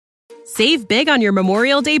Save big on your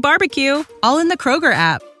Memorial Day barbecue, all in the Kroger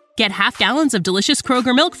app. Get half gallons of delicious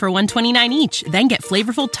Kroger milk for $1.29 each. Then get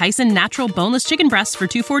flavorful Tyson natural boneless chicken breasts for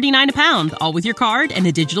 $2.49 a pound, all with your card and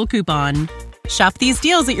a digital coupon. Shop these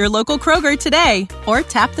deals at your local Kroger today, or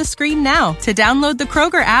tap the screen now to download the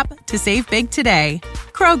Kroger app to save big today.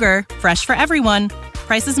 Kroger, fresh for everyone.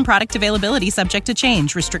 Prices and product availability subject to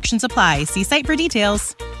change. Restrictions apply. See site for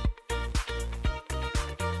details.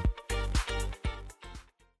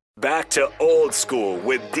 Back to old school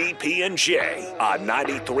with DP and J on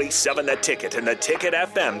 93.7 The Ticket and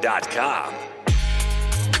theticketfm.com.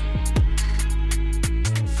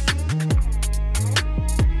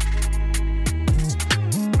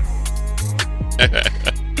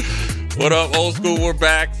 What up, old school? We're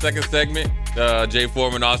back. Second segment. Jay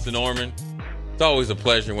Foreman, Austin Norman. It's always a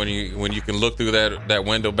pleasure when you can look through that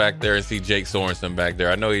window back there and see Jake Sorensen back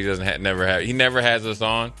there. I know he never has us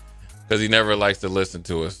on because he never likes to listen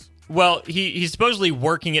to us. Well, he's supposedly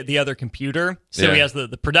working at the other computer, so he has the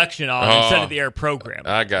production on instead of the air program.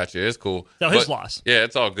 I got you. It's cool. So his loss. Yeah,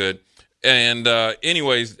 it's all good. And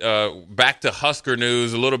anyways, back to Husker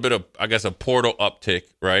news, a little bit of, I guess, a portal uptick,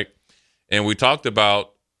 right? And we talked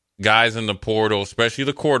about guys in the portal, especially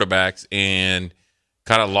the quarterbacks, and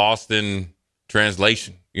kind of lost in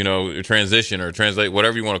translation, transition or translate,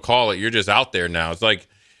 whatever you want to call it. You're just out there now. It's like,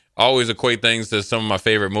 I always equate things to some of my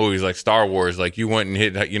favorite movies, like Star Wars. Like you went and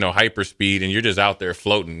hit, hyperspeed, and you're just out there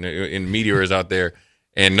floating, and meteor is out there,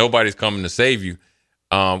 and nobody's coming to save you.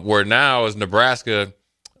 Where now is Nebraska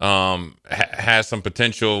has some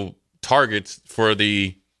potential targets for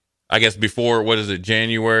the, I guess before, what is it,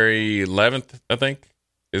 January 11th, I think?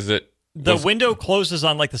 Is it? The window closes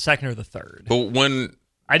on like the 2nd or the 3rd. But when...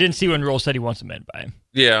 I didn't see when Rule said he wants them in by.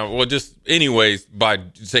 Yeah, well, just anyways, by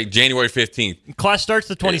say January 15th. Class starts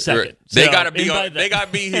the 22nd. They got to be. They got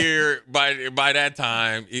to be here by that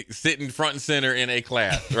time, sitting front and center in a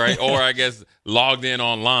class, right? Or I guess logged in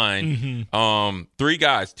online. Mm-hmm. 3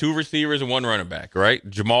 guys, 2 receivers and 1 running back, right?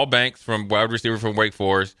 Jamal Banks from wide receiver from Wake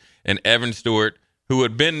Forest, and Evan Stewart, who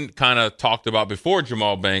had been kind of talked about before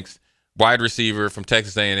Jamal Banks, wide receiver from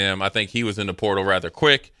Texas A&M. I think he was in the portal rather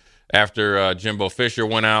quick after Jimbo Fisher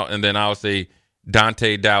went out, and then I'll say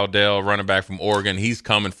Dante Dowdell, running back from Oregon. He's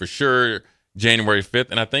coming for sure January 5th,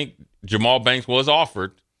 and I think Jamal Banks was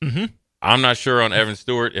offered. Mm-hmm. I'm not sure on Evan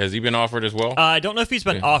Stewart. Has he been offered as well? I don't know if he's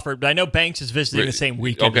been offered, but I know Banks is visiting the same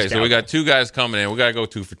weekend. Okay, so we got 2 guys coming in. We got to go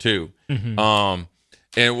 2 for 2. Mm-hmm.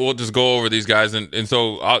 And we'll just go over these guys, and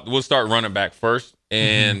so we'll start running back first.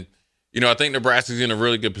 And, I think Nebraska's in a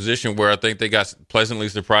really good position where I think they got pleasantly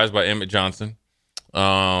surprised by Emmett Johnson.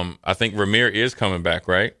 I think Ramir is coming back,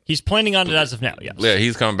 right? He's planning on it as of now, yes. Yeah,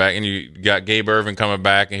 he's coming back, and you got Gabe Irvin coming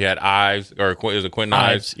back, and he had Ives, or is it Quentin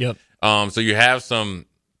Ives? Yep. So you have some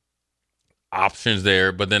options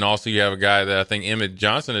there, but then also you have a guy that I think Emmett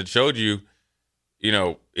Johnson had showed you,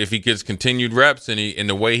 if he gets continued reps and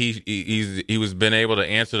the way he was been able to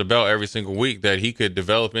answer the bell every single week, that he could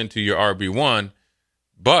develop into your RB1.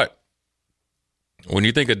 But when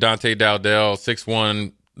you think of Dante Dowdell,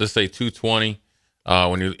 6'1", let's say 220.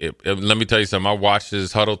 Let me tell you something. I watched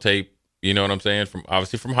his huddle tape. You know what I'm saying?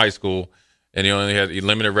 Obviously from high school, and he only had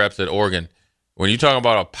limited reps at Oregon. When you talk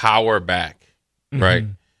about a power back, right?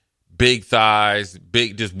 Big thighs,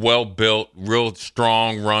 big, just well built, real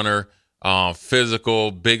strong runner,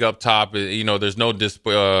 physical, big up top. There's no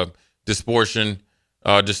disparity,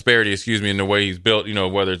 in the way he's built.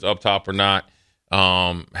 Whether it's up top or not.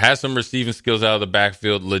 Has some receiving skills out of the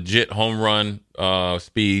backfield. Legit home run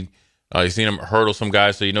speed. You've seen him hurdle some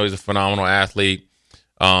guys, so he's a phenomenal athlete.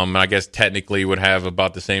 I guess technically would have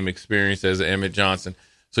about the same experience as Emmett Johnson.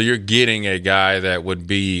 So you're getting a guy that would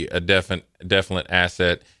be a definite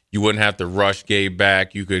asset. You wouldn't have to rush Gabe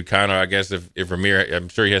back. You could kind of, I guess, if Ramir, I'm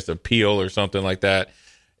sure he has to peel or something like that.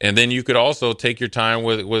 And then you could also take your time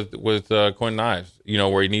with Quentin Ives,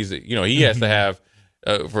 where he needs it. He has to have,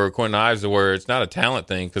 for Quentin Ives, where it's not a talent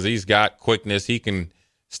thing because he's got quickness. He can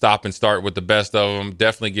stop and start with the best of them.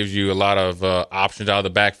 Definitely gives you a lot of options out of the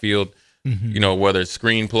backfield, whether it's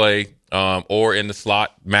screenplay or in the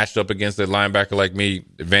slot, matched up against a linebacker like me,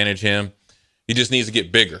 advantage him. He just needs to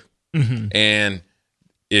get bigger. And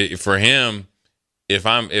for him, if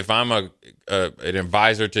I'm an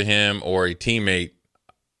advisor to him or a teammate,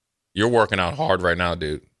 you're working out hard right now,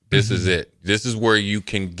 dude. This is it. This is where you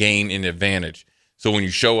can gain an advantage. So when you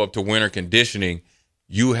show up to winter conditioning,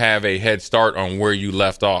 you have a head start on where you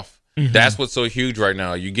left off. That's what's so huge right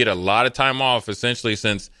now. You get a lot of time off, essentially,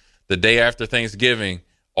 since the day after Thanksgiving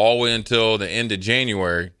all the way until the end of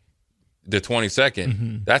January, the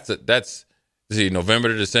 22nd. That's November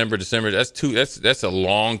to December. That's a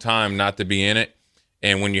long time not to be in it.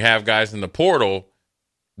 And when you have guys in the portal,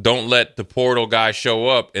 don't let the portal guy show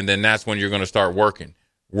up, and then that's when you're going to start working.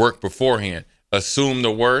 Work beforehand. Assume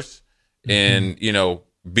the worst, and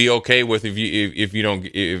be okay with if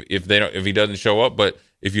he doesn't show up. But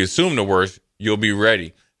if you assume the worst, you'll be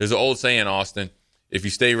ready. There's an old saying, Austin. If you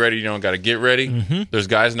stay ready, you don't got to get ready. Mm-hmm. There's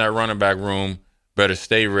guys in that running back room. Better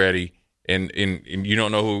stay ready, and you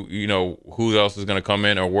don't know who else is going to come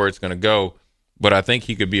in or where it's going to go. But I think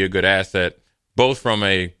he could be a good asset, both from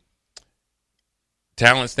a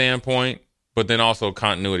talent standpoint, but then also a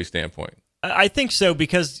continuity standpoint. I think so,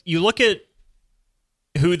 because you look at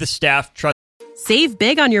who the staff trusts. Save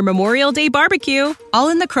big on your Memorial Day barbecue, all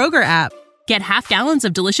in the Kroger app. Get half gallons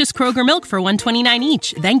of delicious Kroger milk for $1.29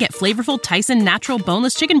 each. Then get flavorful Tyson natural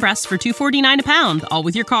boneless chicken breasts for $2.49 a pound, all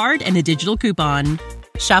with your card and a digital coupon.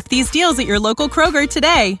 Shop these deals at your local Kroger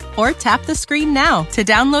today, or tap the screen now to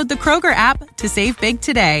download the Kroger app to save big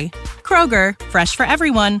today. Kroger, fresh for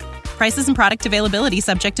everyone. Prices and product availability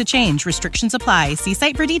subject to change. Restrictions apply. See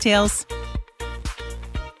site for details.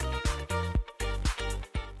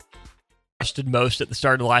 Trusted most at the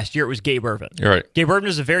start of last year, it was Gabe Ervin. You're right. Gabe Ervin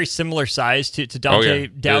is a very similar size to Dante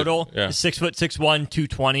Dowdle, 6'6",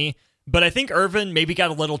 220. But I think Ervin maybe got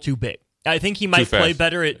a little too big. I think he might play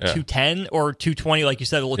better at 210 or 220, like you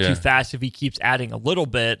said, a little too fast if he keeps adding a little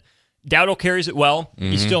bit. Dowdle carries it well.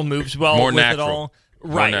 Mm-hmm. He still moves well More with natural. it all.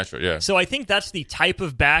 More natural, yeah. So I think that's the type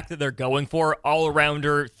of back that they're going for.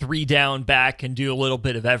 All-arounder, 3-down back, can do a little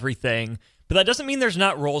bit of everything. But that doesn't mean there's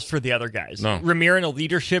not roles for the other guys. No. Ramir in a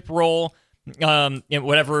leadership role,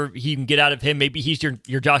 whatever he can get out of him. Maybe he's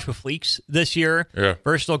your Joshua Fleeks this year. Yeah.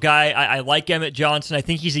 Versatile guy. I like Emmett Johnson. I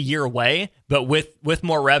think he's a year away, but with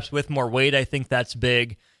more reps, with more weight, I think that's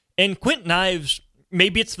big. And Quentin Ives,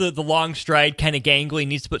 maybe it's the long stride, kind of gangly,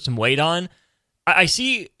 needs to put some weight on. I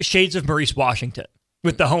see shades of Maurice Washington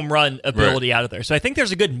with the home run ability out of there. So I think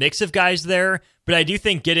there's a good mix of guys there, but I do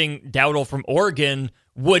think getting Dowdle from Oregon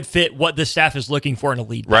would fit what the staff is looking for in a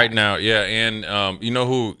lead back. Right now, yeah. And you know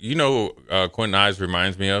who Quentin Ives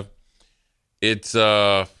reminds me of? It's is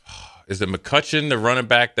it McCutcheon, the running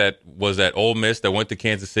back that was at Ole Miss that went to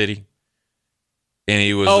Kansas City? And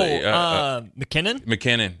he was McKinnon?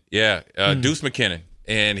 McKinnon, yeah. Deuce McKinnon.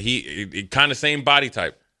 And he kind of same body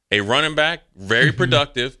type. A running back, very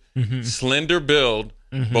productive, slender build,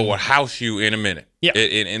 but will house you in a minute. Yeah.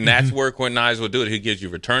 And that's where Quentin Ives will do it. He gives you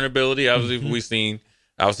return ability. Obviously, we've seen.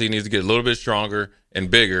 Obviously, he needs to get a little bit stronger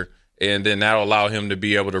and bigger, and then that'll allow him to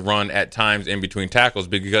be able to run at times in between tackles.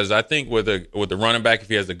 Because I think with the running back, if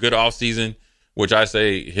he has a good offseason, which I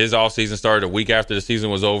say his offseason started a week after the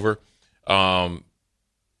season was over, in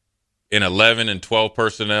 11 and 12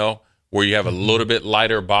 personnel, where you have a little bit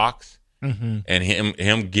lighter box, and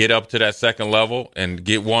him get up to that second level and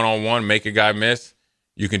get one-on-one, make a guy miss,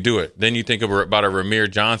 you can do it. Then you think about a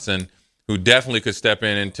Ramir Johnson, who definitely could step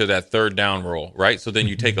into that third down role, right? So then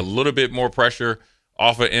you take a little bit more pressure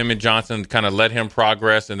off of Emmett Johnson, kind of let him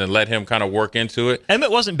progress and then let him kind of work into it. Emmett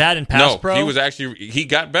wasn't bad in pass pro. No, he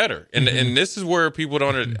got better. And this is where people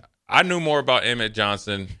don't I knew more about Emmett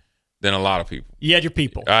Johnson than a lot of people. You had your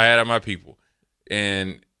people. I had my people.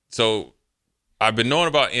 And so I've been knowing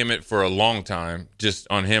about Emmett for a long time, just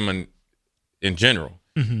on him and in general,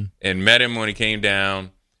 and met him when he came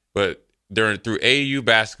down. But through AAU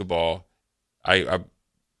basketball, I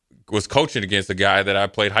was coaching against a guy that I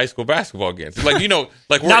played high school basketball against. Like,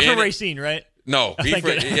 like we're not from Racine, right? No,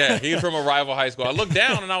 he's from a rival high school. I looked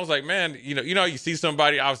down and I was like, man, you see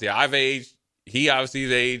somebody, obviously I've aged, he obviously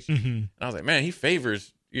has aged. And I was like, man, he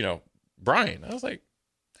favors, Brian. I was like,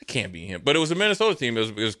 that can't be him. But it was a Minnesota team.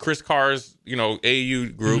 It was Chris Carr's,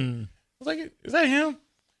 AAU group. I was like, is that him?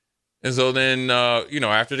 And so then,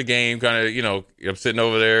 after the game, kind of, I'm sitting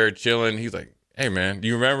over there chilling. He's like, hey, man, do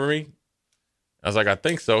you remember me? I was like, I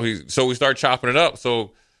think so. So we started chopping it up.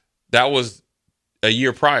 So that was a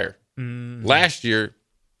year prior. Last year,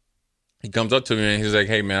 he comes up to me and he's like,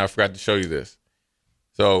 hey, man, I forgot to show you this.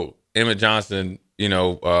 So Emmett Johnson, he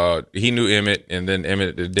knew Emmett, and then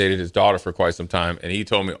Emmett dated his daughter for quite some time, and he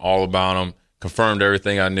told me all about him, confirmed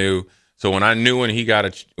everything I knew. So when I knew when he got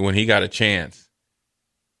a chance,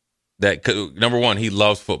 that number one, he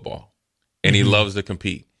loves football, and he loves to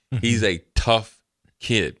compete. He's a tough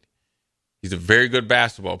kid. He's a very good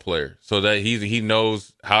basketball player, so that he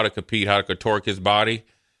knows how to compete, how to contort his body.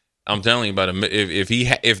 I'm telling you about him.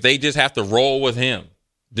 If they just have to roll with him,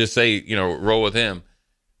 just say roll with him.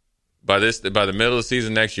 By the middle of the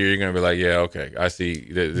season next year, you're gonna be like, yeah, okay, I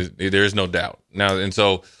see. There is no doubt now, and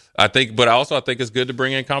so I think it's good to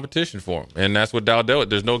bring in competition for him, and that's what Dowdell.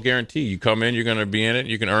 There's no guarantee. You come in, you're gonna be in it.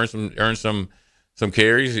 You can earn some some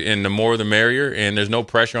carries, and the more the merrier, and there's no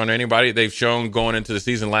pressure on anybody. They've shown going into the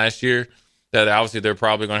season last year that obviously they're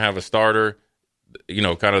probably going to have a starter,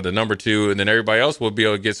 kind of the number 2, and then everybody else will be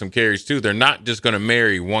able to get some carries too. They're not just going to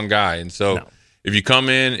marry one guy. And so if you come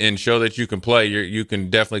in and show that you can play, you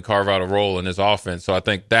can definitely carve out a role in this offense. So I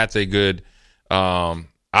think that's a good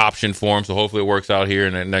option for him. So hopefully it works out here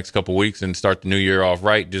in the next couple of weeks and start the new year off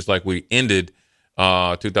right, just like we ended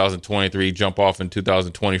 2023, jump off in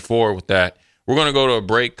 2024 with that. We're going to go to a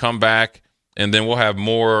break, come back, and then we'll have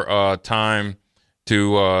more time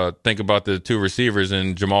to think about the 2 receivers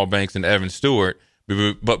in Jamal Banks and Evan Stewart.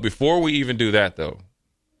 But before we even do that, though,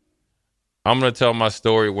 I'm going to tell my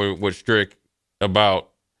story with Strick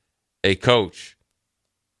about a coach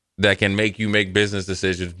that can make you make business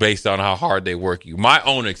decisions based on how hard they work you. My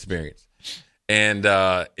own experience. And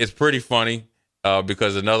it's pretty funny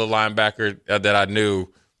because another linebacker that I knew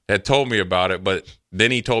had told me about it, but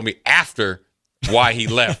then he told me after why he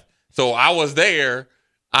left. So I was there.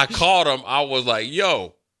 I called him. I was like,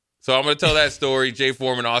 yo. So I'm going to tell that story. Jay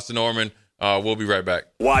Foreman, Austin Norman. We'll be right back.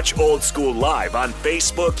 Watch Old School live on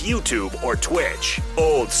Facebook, YouTube, or Twitch.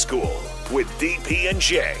 Old School with DP and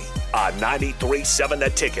J on 93.7 The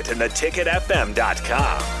Ticket and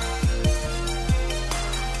theticketfm.com.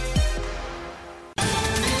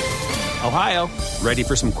 Ohio, ready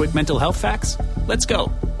for some quick mental health facts? Let's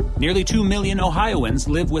go. Nearly 2 million Ohioans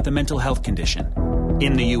live with a mental health condition.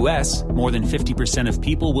 In the U.S., more than 50% of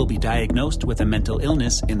people will be diagnosed with a mental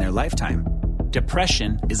illness in their lifetime.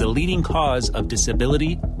 Depression is a leading cause of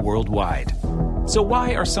disability worldwide. So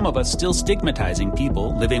why are some of us still stigmatizing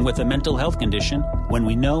people living with a mental health condition when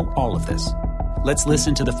we know all of this? Let's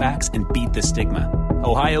listen to the facts and beat the stigma.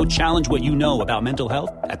 Ohio, challenge what you know about mental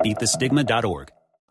health at beatthestigma.org.